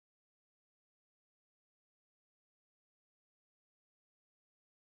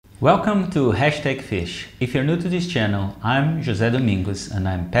Welcome to #Fish. If you're new to this channel, I'm José Domingos and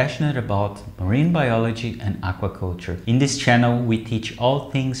I'm passionate about marine biology and aquaculture. In this channel, we teach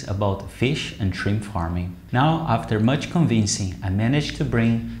all things about fish and shrimp farming. Now, after much convincing, I managed to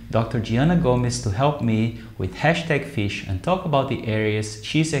bring Dr. Gianna Gomez to help me with #Fish and talk about the areas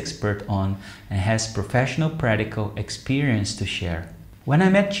she's expert on and has professional practical experience to share. When I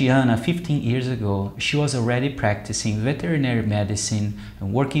met Gianna 15 years ago, she was already practicing veterinary medicine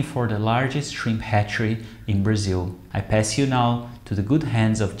and working for the largest shrimp hatchery in Brazil. I pass you now to the good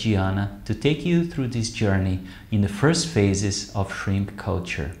hands of Gianna to take you through this journey in the first phases of shrimp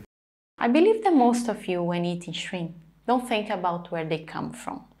culture. I believe that most of you, when eating shrimp, don't think about where they come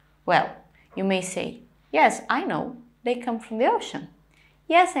from. Well, you may say, yes, I know, they come from the ocean.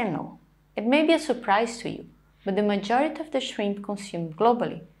 Yes and no. It may be a surprise to you, but the majority of the shrimp consumed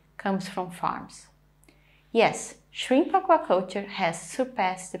globally comes from farms. Yes, shrimp aquaculture has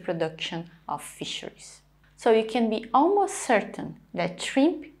surpassed the production of fisheries. So you can be almost certain that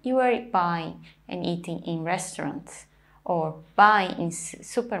shrimp you are buying and eating in restaurants or buying in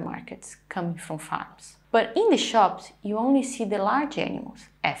supermarkets come from farms. But in the shops, you only see the large animals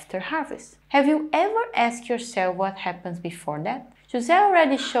after harvest. Have you ever asked yourself what happens before that? José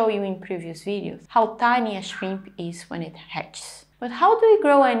already showed you in previous videos how tiny a shrimp is when it hatches. But how do we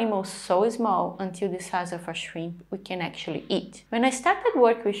grow animals so small until the size of a shrimp we can actually eat? When I started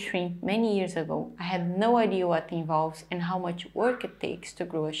work with shrimp many years ago, I had no idea what it involves and how much work it takes to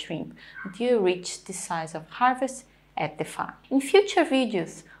grow a shrimp until you reach the size of harvest at the farm. In future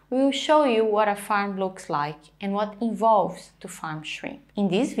videos, we will show you what a farm looks like and what involves to farm shrimp. In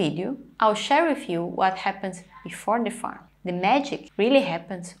this video, I'll share with you what happens before the farm. The magic really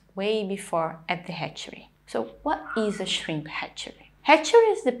happens way before at the hatchery. So what is a shrimp hatchery?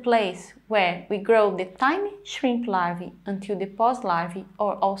 Hatchery is the place where we grow the tiny shrimp larvae until the post-larvae,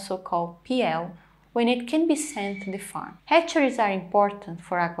 or also called PL, when it can be sent to the farm. Hatcheries are important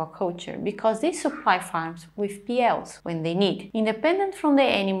for aquaculture because they supply farms with PLs when they need, independent from the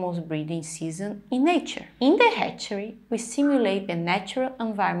animal's breeding season in nature. In the hatchery, we simulate the natural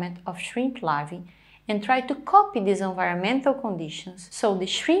environment of shrimp larvae and try to copy these environmental conditions so the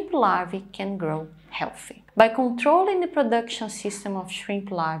shrimp larvae can grow healthy. By controlling the production system of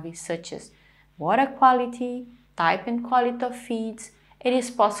shrimp larvae, such as water quality, type and quality of feeds, it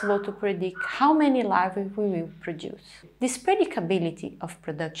is possible to predict how many larvae we will produce. This predicability of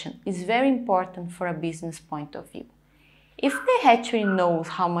production is very important for a business point of view. If the hatchery knows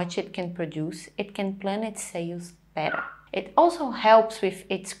how much it can produce, it can plan its sales better. It also helps with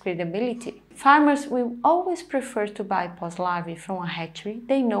its credibility. Farmers will always prefer to buy post-larvae from a hatchery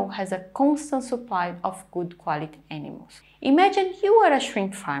they know has a constant supply of good quality animals. Imagine you are a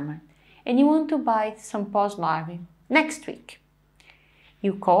shrimp farmer and you want to buy some post-larvae next week.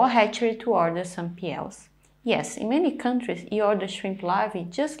 You call a hatchery to order some PLs. Yes, in many countries you order shrimp larvae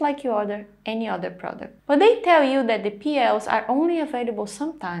just like you order any other product. But they tell you that the PLs are only available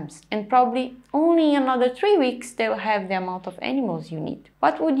sometimes and probably only in another 3 weeks they will have the amount of animals you need.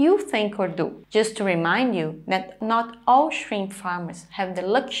 What would you think or do? Just to remind you that not all shrimp farmers have the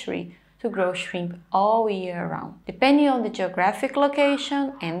luxury to grow shrimp all year round. Depending on the geographic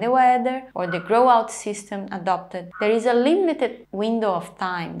location and the weather or the grow-out system adopted, there is a limited window of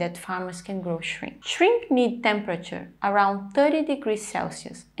time that farmers can grow shrimp. Shrimp need temperature around 30 degrees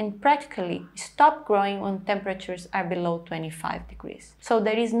Celsius and practically stop growing when temperatures are below 25 degrees. So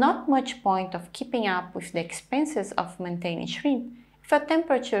there is not much point of keeping up with the expenses of maintaining shrimp with a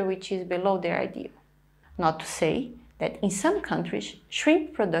temperature which is below their ideal. Not to say that in some countries,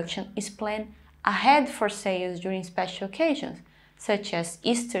 shrimp production is planned ahead for sales during special occasions, such as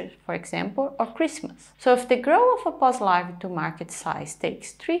Easter, for example, or Christmas. So if the growth of a post-larvae to market size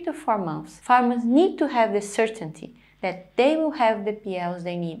takes 3 to 4 months, farmers need to have the certainty that they will have the PLs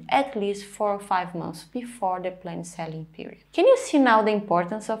they need at least 4 or 5 months before the planned selling period. Can you see now the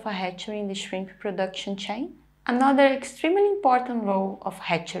importance of a hatchery in the shrimp production chain? Another extremely important role of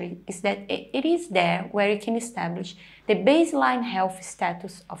hatchery is that it is there where you can establish the baseline health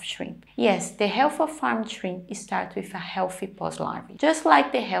status of shrimp. Yes, the health of farmed shrimp starts with a healthy post-larvae, just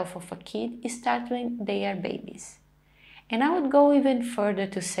like the health of a kid starts when they are babies. And I would go even further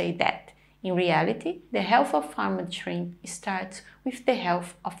to say that, in reality, the health of farmed shrimp starts with the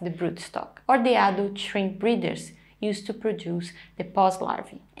health of the broodstock, or the adult shrimp breeders used to produce the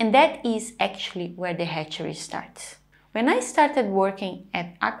post-larvae. And that is actually where the hatchery starts. When I started working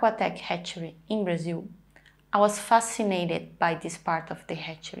at Aquatech Hatchery in Brazil, I was fascinated by this part of the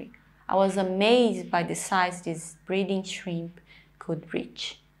hatchery. I was amazed by the size this breeding shrimp could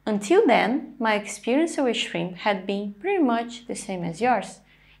reach. Until then, my experience with shrimp had been pretty much the same as yours.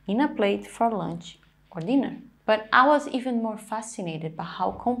 in a plate for lunch or dinner. But I was even more fascinated by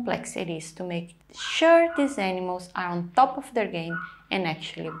how complex it is to make sure these animals are on top of their game and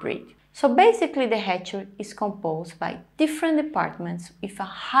actually breed. So basically the hatchery is composed by different departments with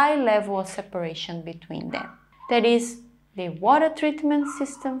a high level of separation between them. That is, the water treatment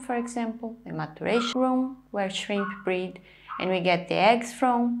system, for example, the maturation room where shrimp breed and we get the eggs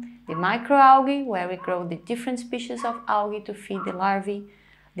from, the microalgae where we grow the different species of algae to feed the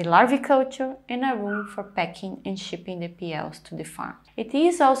larvae culture, and a room for packing and shipping the PLs to the farm. It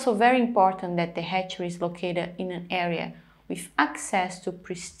is also very important that the hatchery is located in an area with access to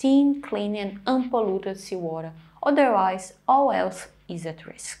pristine, clean and unpolluted seawater, otherwise all else is at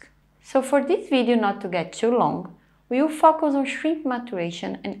risk. So for this video not to get too long, we will focus on shrimp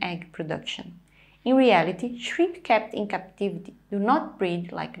maturation and egg production. In reality, shrimp kept in captivity do not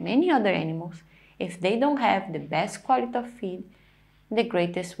breed like many other animals if they don't have the best quality of feed, the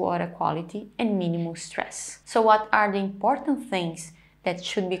greatest water quality and minimal stress. So what are the important things that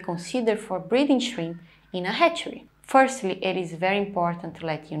should be considered for breeding shrimp in a hatchery? Firstly, it is very important to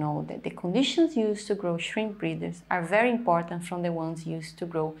let you know that the conditions used to grow shrimp breeders are very important from the ones used to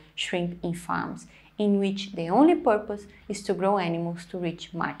grow shrimp in farms, in which the only purpose is to grow animals to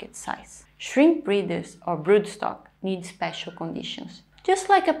reach market size. Shrimp breeders or broodstock need special conditions. Just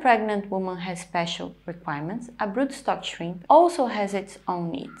like a pregnant woman has special requirements, a broodstock shrimp also has its own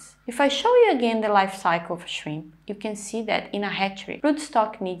needs. If I show you again the life cycle of shrimp, you can see that in a hatchery,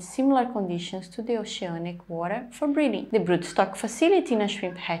 broodstock needs similar conditions to the oceanic water for breeding. The broodstock facility in a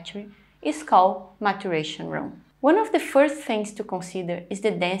shrimp hatchery is called maturation room. One of the first things to consider is the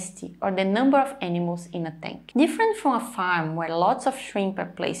density or the number of animals in a tank. Different from a farm where lots of shrimp are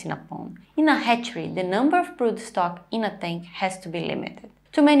placed in a pond, in a hatchery the number of broodstock in a tank has to be limited.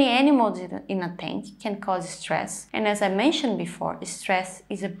 Too many animals in a tank can cause stress, and as I mentioned before, stress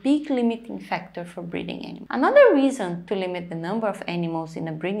is a big limiting factor for breeding animals. Another reason to limit the number of animals in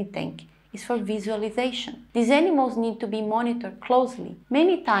a breeding tank is for visualization. These animals need to be monitored closely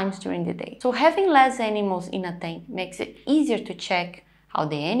many times during the day. So having less animals in a tank makes it easier to check how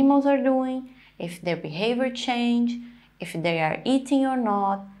the animals are doing, if their behavior change, if they are eating or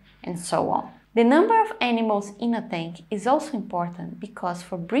not, and so on. The number of animals in a tank is also important because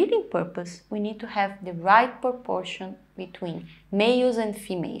for breeding purpose we need to have the right proportion between males and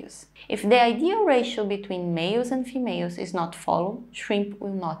females. If the ideal ratio between males and females is not followed, shrimp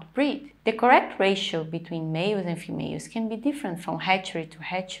will not breed. The correct ratio between males and females can be different from hatchery to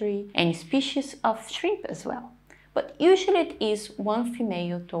hatchery and species of shrimp as well. But usually it is one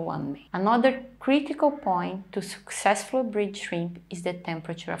female to one male. Another critical point to successfully breed shrimp is the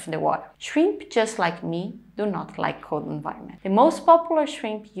temperature of the water. Shrimp, just like me, do not like cold environment. The most popular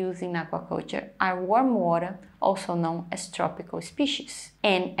shrimp used in aquaculture are warm water, also known as tropical species.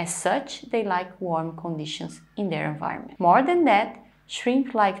 And as such, they like warm conditions in their environment. More than that,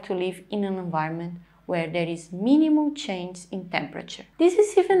 shrimp like to live in an environment where there is minimal change in temperature. This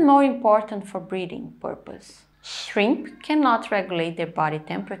is even more important for breeding purpose. Shrimp cannot regulate their body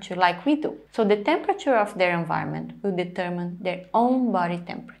temperature like we do, so the temperature of their environment will determine their own body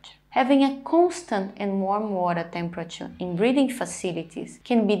temperature. Having a constant and warm water temperature in breeding facilities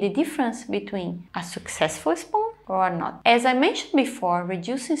can be the difference between a successful spawn or not. As I mentioned before,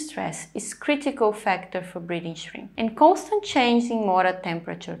 reducing stress is a critical factor for breeding shrimp, and constant change in water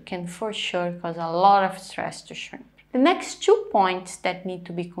temperature can for sure cause a lot of stress to shrimp. The next 2 points that need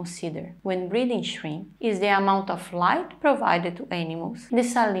to be considered when breeding shrimp is the amount of light provided to animals and the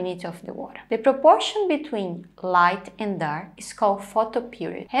salinity of the water. The proportion between light and dark is called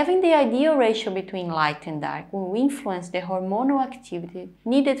photoperiod. Having the ideal ratio between light and dark will influence the hormonal activity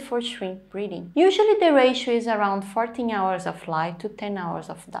needed for shrimp breeding. Usually the ratio is around 14 hours of light to 10 hours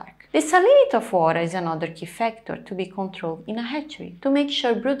of dark. The salinity of water is another key factor to be controlled in a hatchery to make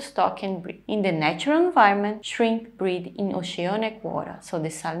sure broodstock can breed. In the natural environment, shrimp breed in oceanic water, so the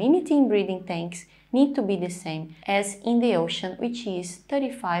salinity in breeding tanks need to be the same as in the ocean, which is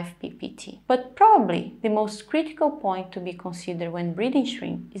 35 ppt. But probably the most critical point to be considered when breeding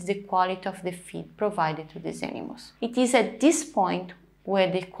shrimp is the quality of the feed provided to these animals. It is at this point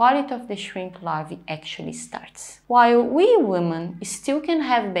where the quality of the shrimp larvae actually starts. While we women still can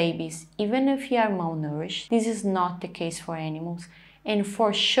have babies even if we are malnourished, this is not the case for animals, and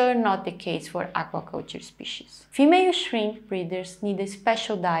for sure not the case for aquaculture species. Female shrimp breeders need a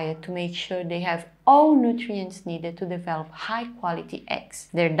special diet to make sure they have all nutrients needed to develop high-quality eggs.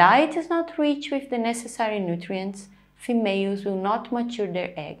 If their diet is not rich with the necessary nutrients, females will not mature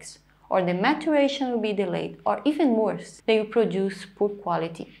their eggs, or the maturation will be delayed, or even worse, they will produce poor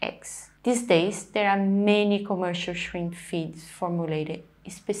quality eggs. These days, there are many commercial shrimp feeds formulated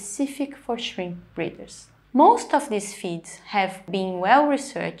specific for shrimp breeders. Most of these feeds have been well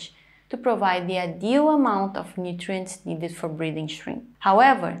researched to provide the ideal amount of nutrients needed for breeding shrimp.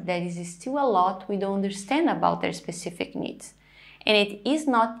 However, there is still a lot we don't understand about their specific needs, and it is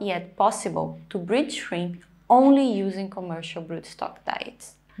not yet possible to breed shrimp only using commercial broodstock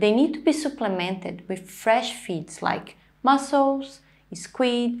diets. They need to be supplemented with fresh feeds like mussels,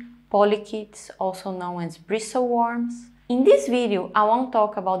 squid, polychaetes, also known as bristleworms. In this video, I won't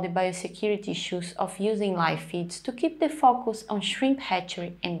talk about the biosecurity issues of using live feeds to keep the focus on shrimp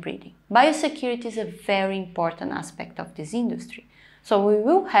hatchery and breeding. Biosecurity is a very important aspect of this industry, so we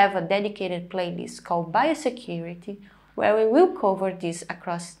will have a dedicated playlist called Biosecurity where we will cover this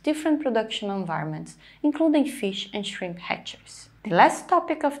across different production environments, including fish and shrimp hatcheries. The last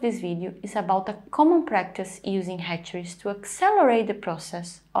topic of this video is about a common practice using hatcheries to accelerate the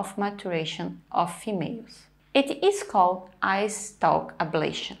process of maturation of females. It is called eye stalk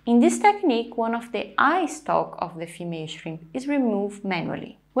ablation. In this technique, one of the eye stalk of the female shrimp is removed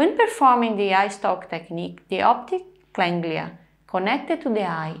manually. When performing the eye stalk technique, the optic ganglia connected to the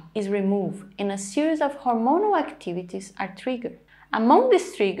eye is removed and a series of hormonal activities are triggered. Among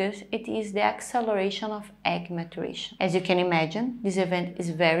these triggers, it is the acceleration of egg maturation. As you can imagine, this event is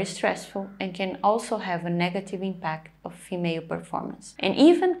very stressful and can also have a negative impact of female performance and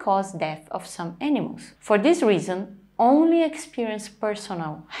even cause death of some animals. For this reason, only experienced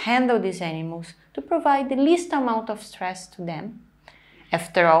personnel handle these animals to provide the least amount of stress to them.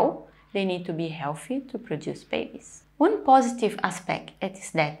 After all, they need to be healthy to produce babies. One positive aspect is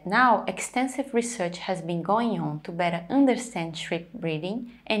that now extensive research has been going on to better understand shrimp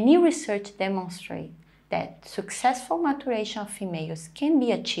breeding, and new research demonstrates that successful maturation of females can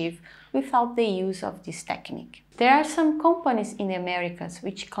be achieved without the use of this technique. There are some companies in the Americas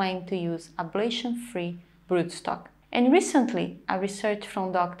which claim to use ablation-free broodstock, and recently a research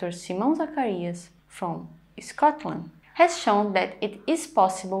from Dr. Simon Zacharias from Scotland has shown that it is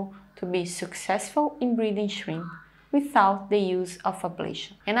possible to be successful in breeding shrimp without the use of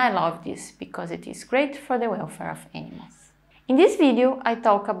ablation. And I love this because it is great for the welfare of animals. In this video, I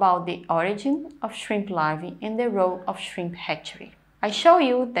talk about the origin of shrimp larvae and the role of shrimp hatchery. I show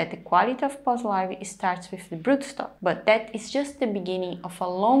you that the quality of post-larvae starts with the broodstock, but that is just the beginning of a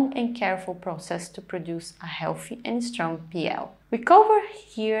long and careful process to produce a healthy and strong PL. We cover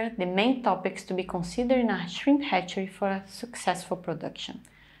here the main topics to be considered in a shrimp hatchery for a successful production,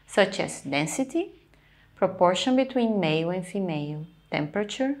 such as density, proportion between male and female,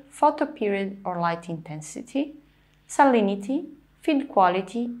 temperature, photoperiod or light intensity, salinity, feed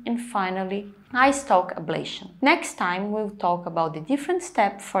quality, and finally, eye stalk ablation. Next time, we'll talk about the different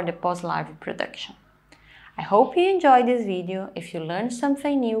steps for the post-larvae production. I hope you enjoyed this video. If you learned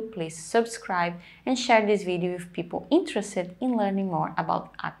something new, please subscribe and share this video with people interested in learning more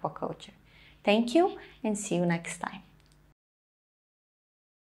about aquaculture. Thank you and see you next time.